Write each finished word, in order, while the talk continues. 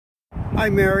Hi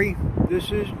Mary,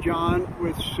 this is John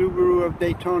with Subaru of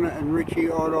Daytona and Ritchie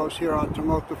Autos here on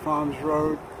Tomoka Farms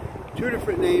Road. Two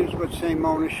different names but same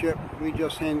ownership. We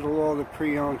just handle all the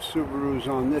pre-owned Subarus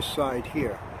on this side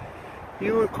here.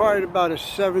 You inquired about a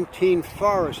 17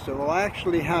 Forester. Well, I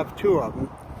actually have two of them.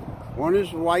 One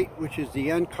is white, which is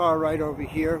the end car right over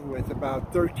here with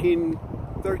about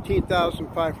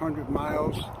 13,500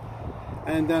 miles.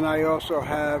 And then I also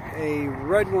have a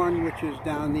red one, which is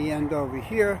down the end over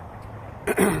here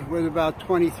with about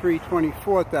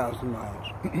 24,000 miles.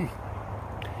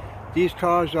 These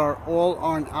cars are all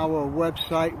on our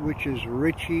website, which is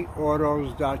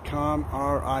ritchieautos.com,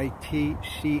 R-I-T-C-H-E-Y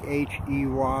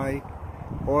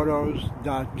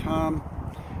autos.com.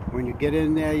 When you get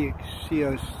in there, you see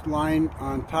a line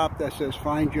on top that says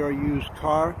find your used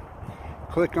car.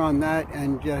 Click on that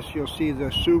and you'll see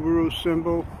the Subaru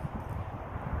symbol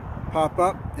pop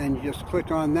up, and you just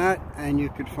click on that and you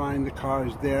could find the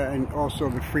cars there, and also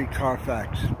the free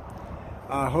Carfax.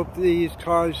 I hope these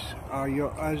cars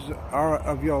are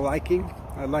of your liking.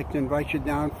 I'd like to invite you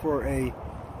down for a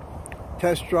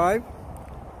test drive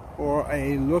or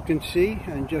a look and see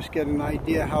and just get an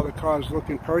idea how the cars look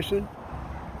in person.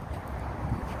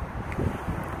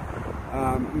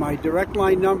 My direct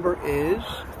line number is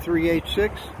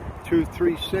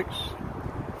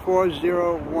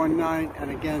 386-236-4019,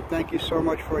 and again, thank you so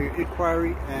much for your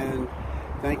inquiry, and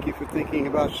thank you for thinking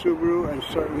about Subaru, and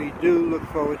certainly do look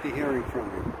forward to hearing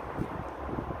from you.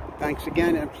 Thanks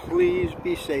again, and please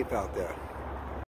be safe out there.